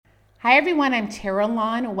Hi everyone, I'm Tara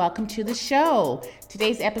Lawn. Welcome to the show.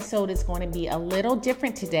 Today's episode is going to be a little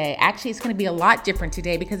different today. Actually, it's going to be a lot different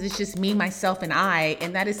today because it's just me, myself, and I,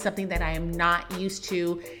 and that is something that I am not used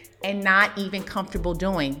to and not even comfortable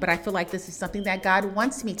doing. But I feel like this is something that God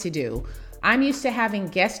wants me to do. I'm used to having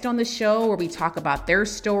guests on the show where we talk about their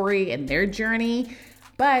story and their journey.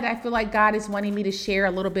 But I feel like God is wanting me to share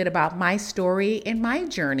a little bit about my story and my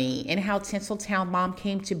journey and how Tinseltown Mom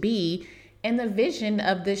came to be and the vision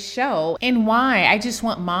of this show and why I just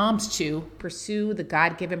want moms to pursue the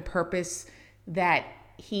God-given purpose that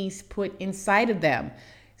He's put inside of them.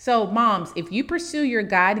 So moms, if you pursue your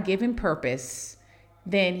God-given purpose,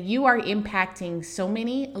 then you are impacting so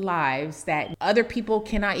many lives that other people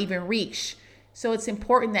cannot even reach. So it's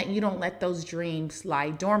important that you don't let those dreams lie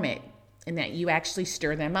dormant and that you actually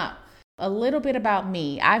stir them up. A little bit about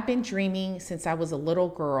me. I've been dreaming since I was a little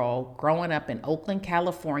girl growing up in Oakland,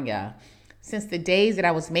 California. Since the days that I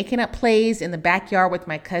was making up plays in the backyard with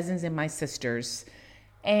my cousins and my sisters.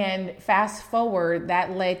 And fast forward,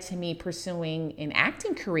 that led to me pursuing an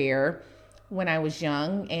acting career when I was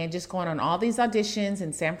young and just going on all these auditions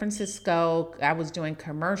in San Francisco. I was doing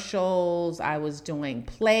commercials, I was doing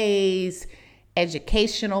plays,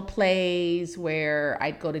 educational plays where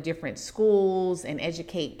I'd go to different schools and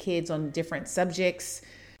educate kids on different subjects.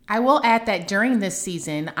 I will add that during this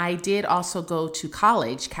season, I did also go to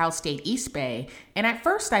college, Cal State East Bay. And at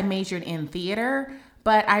first I majored in theater,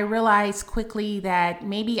 but I realized quickly that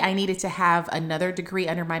maybe I needed to have another degree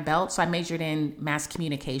under my belt. So I majored in mass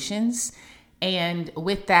communications. And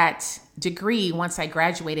with that degree, once I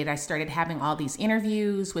graduated, I started having all these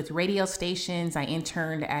interviews with radio stations. I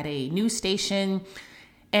interned at a news station.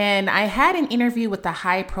 And I had an interview with a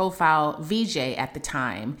high-profile VJ at the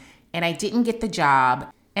time, and I didn't get the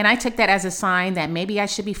job. And I took that as a sign that maybe I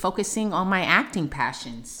should be focusing on my acting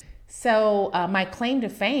passions. So my claim to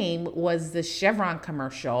fame was the Chevron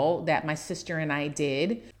commercial that my sister and I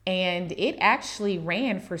did. And it actually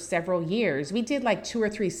ran for several years. We did like 2 or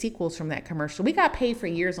 3 sequels from that commercial. We got paid for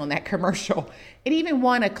years on that commercial. It even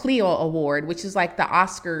won a Clio Award, which is like the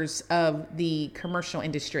Oscars of the commercial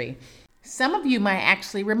industry. Some of you might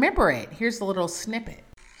actually remember it. Here's a little snippet.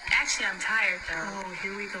 Actually, I'm tired though. Oh,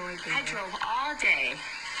 here we go again. I drove all day.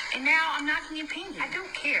 And now I'm knocking your ping. I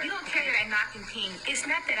don't care. You don't care that I knock and ping. It's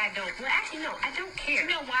not that I don't. Well, actually, no, I don't care.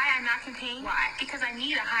 You know why I knock and ping? Why? Because I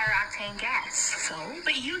need a higher octane gas. So?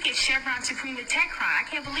 But you get Chevron Supreme with Techron. I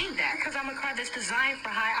can't believe that. Because I'm a car that's designed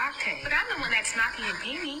for high octane. But I'm the one that's knocking and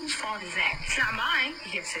pinging. Whose fault is that? It's not mine.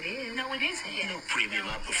 Yes, it is. No, it isn't. No premium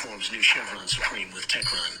outperforms new Chevron Supreme with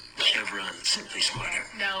Techron. Chevron, simply smarter.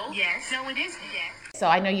 No. Yes. No, it isn't. Yes. So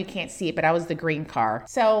I know you can't see it, but I was the green car.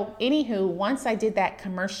 So anywho, once I did that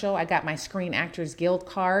commercial, I got my Screen Actors Guild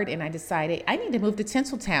card and I decided I need to move to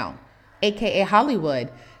Tinseltown, aka Hollywood.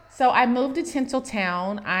 So I moved to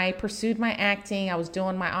Tinseltown. I pursued my acting. I was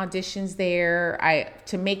doing my auditions there.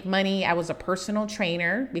 To make money, I was a personal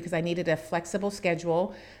trainer because I needed a flexible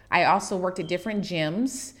schedule. I also worked at different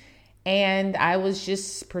gyms and I was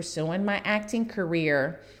just pursuing my acting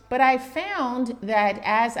career. But I found that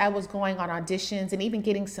as I was going on auditions and even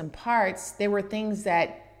getting some parts, there were things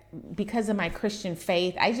that, because of my Christian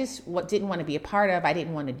faith, I just didn't want to be a part of, I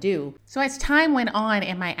didn't want to do. So as time went on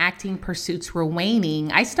and my acting pursuits were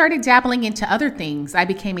waning, I started dabbling into other things. I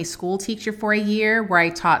became a school teacher for a year where I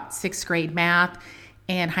taught 6th grade math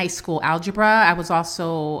and high school algebra. I was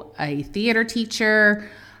also a theater teacher.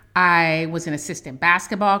 I was an assistant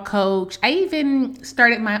basketball coach. I even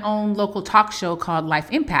started my own local talk show called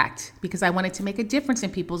Life Impact because I wanted to make a difference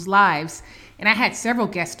in people's lives. And I had several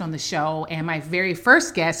guests on the show, and my very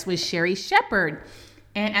first guest was Sherry Shepherd.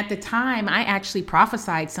 And at the time, I actually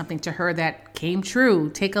prophesied something to her that came true.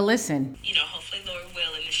 Take a listen. You know, hopefully, Lord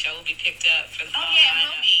will, and the show will be picked up for the fall. Oh, yeah, it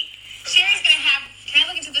will be. Sherry's going to have, can I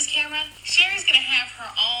look into this camera? Sherry's going to have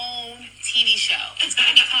her own TV show. It's going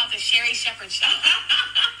to be called The Sherry Shepherd Show.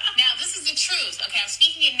 Now, this is the truth, okay? I'm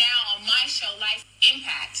speaking it now on my show, Life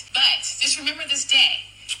Impact. But just remember this day.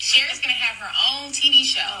 Sherry's going to have her own TV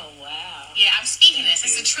show. Oh, wow. Yeah, I'm speaking this.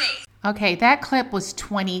 It's the truth. Okay, that clip was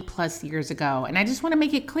 20 plus years ago. And I just want to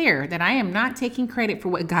make it clear that I am not taking credit for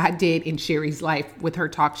what God did in Sherry's life with her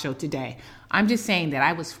talk show today. I'm just saying that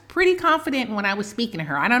I was pretty confident when I was speaking to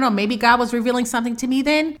her. I don't know, maybe God was revealing something to me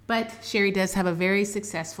then, but Sherry does have a very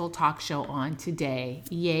successful talk show on today.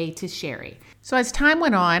 Yay to Sherry. So as time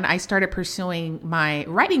went on, I started pursuing my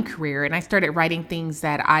writing career and I started writing things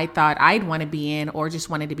that I thought I'd want to be in or just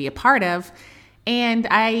wanted to be a part of. And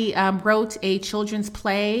I wrote a children's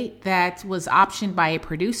play that was optioned by a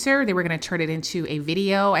producer. They were going to turn it into a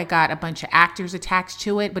video. I got a bunch of actors attached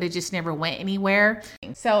to it, but it just never went anywhere.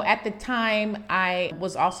 So at the time, I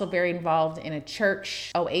was also very involved in a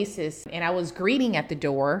church oasis, and I was greeting at the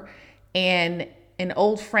door, and an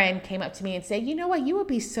old friend came up to me and said, you know what, you would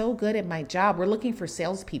be so good at my job. We're looking for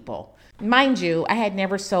salespeople. Mind you, I had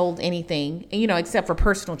never sold anything, except for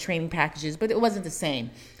personal training packages, but it wasn't the same.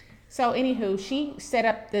 So anywho, she set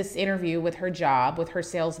up this interview with her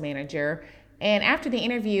sales manager. And after the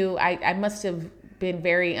interview, I must have been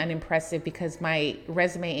very unimpressive because my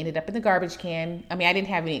resume ended up in the garbage can. I mean, I didn't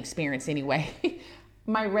have any experience anyway.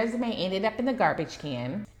 My resume ended up in the garbage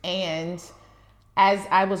can. And as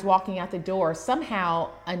I was walking out the door,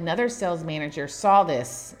 somehow another sales manager saw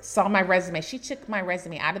my resume. She took my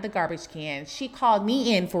resume out of the garbage can. She called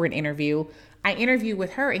me in for an interview. I interviewed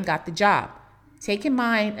with her and got the job. Take in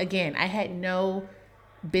mind, again, I had no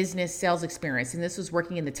business sales experience, and this was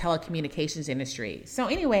working in the telecommunications industry. So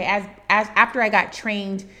anyway, as after I got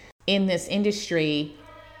trained in this industry,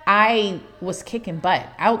 I was kicking butt.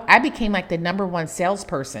 I became like the number one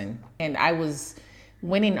salesperson, and I was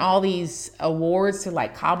winning all these awards to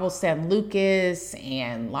like Cabo San Lucas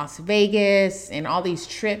and Las Vegas and all these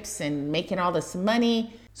trips and making all this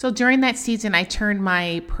money. So during that season, I turned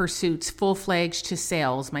my pursuits full-fledged to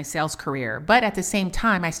sales, my sales career. But at the same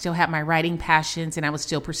time, I still had my writing passions, and I was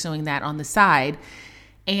still pursuing that on the side.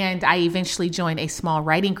 And I eventually joined a small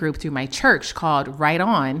writing group through my church called Write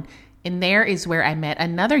On. And there is where I met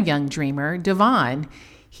another young dreamer, Devon.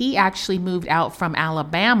 He actually moved out from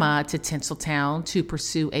Alabama to Tinseltown to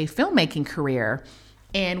pursue a filmmaking career.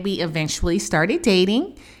 And we eventually started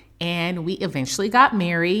dating. And we eventually got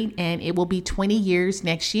married, and it will be 20 years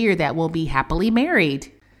next year that we'll be happily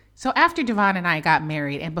married. So after Devon and I got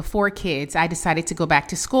married and before kids, I decided to go back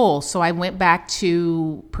to school. So I went back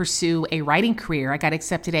to pursue a writing career. I got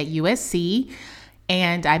accepted at USC,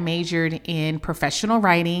 and I majored in professional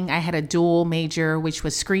writing. I had a dual major, which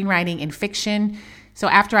was screenwriting and fiction. So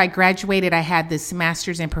after I graduated, I had this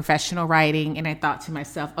master's in professional writing, and I thought to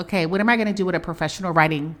myself, okay, what am I going to do with a professional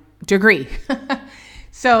writing degree?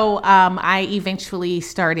 So I eventually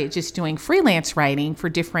started just doing freelance writing for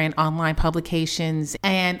different online publications.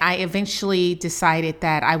 And I eventually decided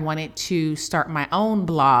that I wanted to start my own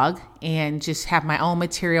blog and just have my own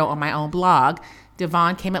material on my own blog.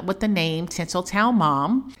 Devon came up with the name Tinseltown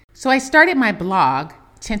Mom. So I started my blog,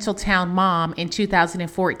 Tinseltown Mom, in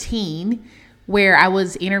 2014, where I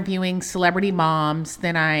was interviewing celebrity moms.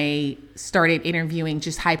 Then I started interviewing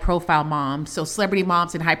just high profile moms. So celebrity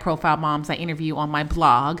moms and high profile moms I interview on my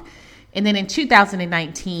blog. And then in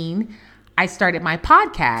 2019, I started my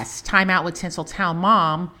podcast, Time Out with Tinseltown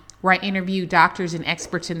Mom, where I interview doctors and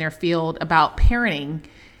experts in their field about parenting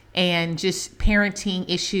and just parenting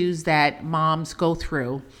issues that moms go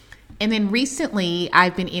through. And then recently,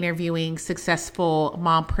 I've been interviewing successful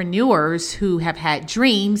mompreneurs who have had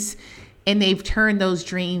dreams, and they've turned those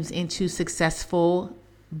dreams into successful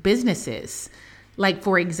businesses. Like,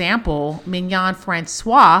 for example, Mignon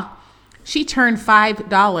Francois, she turned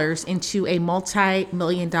 $5 into a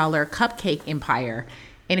multi-million-dollar cupcake empire.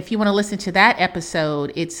 And if you want to listen to that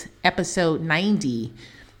episode, it's episode 90.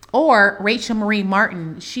 Or Rachel Marie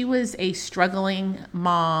Martin, she was a struggling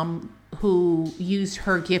mom who used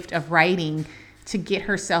her gift of writing to get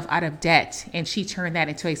herself out of debt. And she turned that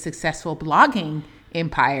into a successful blogging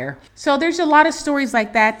empire. So there's a lot of stories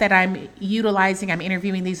like that I'm utilizing. I'm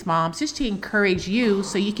interviewing these moms just to encourage you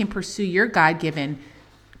so you can pursue your God-given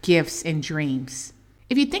gifts and dreams.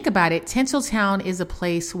 If you think about it, Tinseltown is a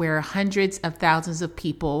place where hundreds of thousands of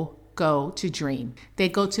people go to dream. They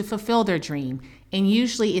go to fulfill their dream. And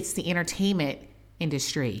usually it's the entertainment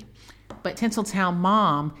industry. But Tinseltown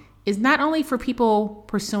Mom is not only for people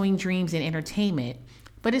pursuing dreams in entertainment,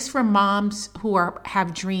 but it's for moms who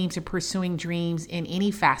have dreams and pursuing dreams in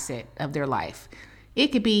any facet of their life.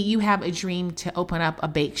 It could be you have a dream to open up a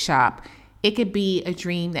bake shop. It could be a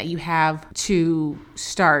dream that you have to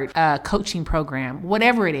start a coaching program,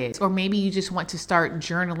 whatever it is. Or maybe you just want to start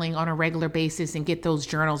journaling on a regular basis and get those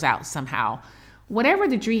journals out somehow. Whatever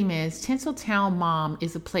the dream is, Tinseltown Mom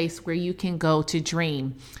is a place where you can go to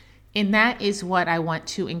dream. And that is what I want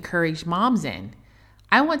to encourage moms in.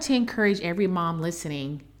 I want to encourage every mom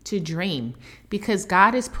listening to dream, because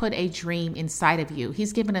God has put a dream inside of you.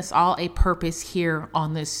 He's given us all a purpose here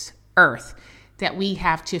on this earth that we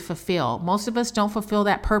have to fulfill. Most of us don't fulfill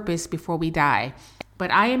that purpose before we die.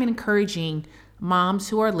 But I am encouraging moms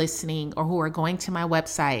who are listening or who are going to my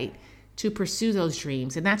website to pursue those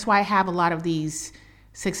dreams. And that's why I have a lot of these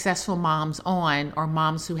successful moms on, or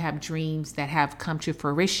moms who have dreams that have come to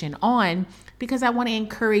fruition on, because I want to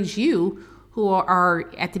encourage you who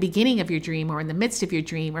are at the beginning of your dream or in the midst of your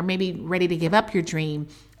dream or maybe ready to give up your dream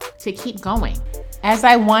to keep going. As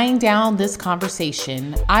I wind down this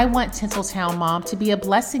conversation, I want Tinseltown Mom to be a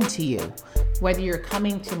blessing to you. Whether you're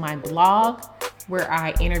coming to my blog where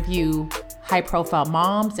I interview high-profile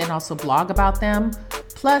moms and also blog about them,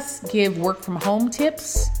 plus give work from home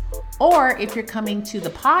tips, or if you're coming to the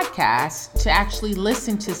podcast to actually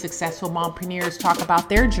listen to successful mompreneurs talk about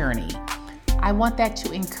their journey. I want that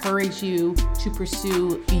to encourage you to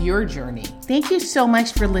pursue your journey. Thank you so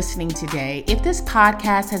much for listening today. If this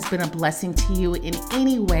podcast has been a blessing to you in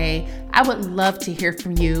any way, I would love to hear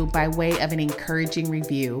from you by way of an encouraging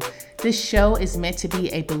review. This show is meant to be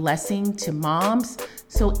a blessing to moms,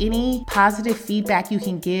 so any positive feedback you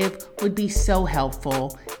can give would be so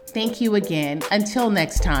helpful. Thank you again. Until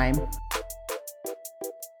next time.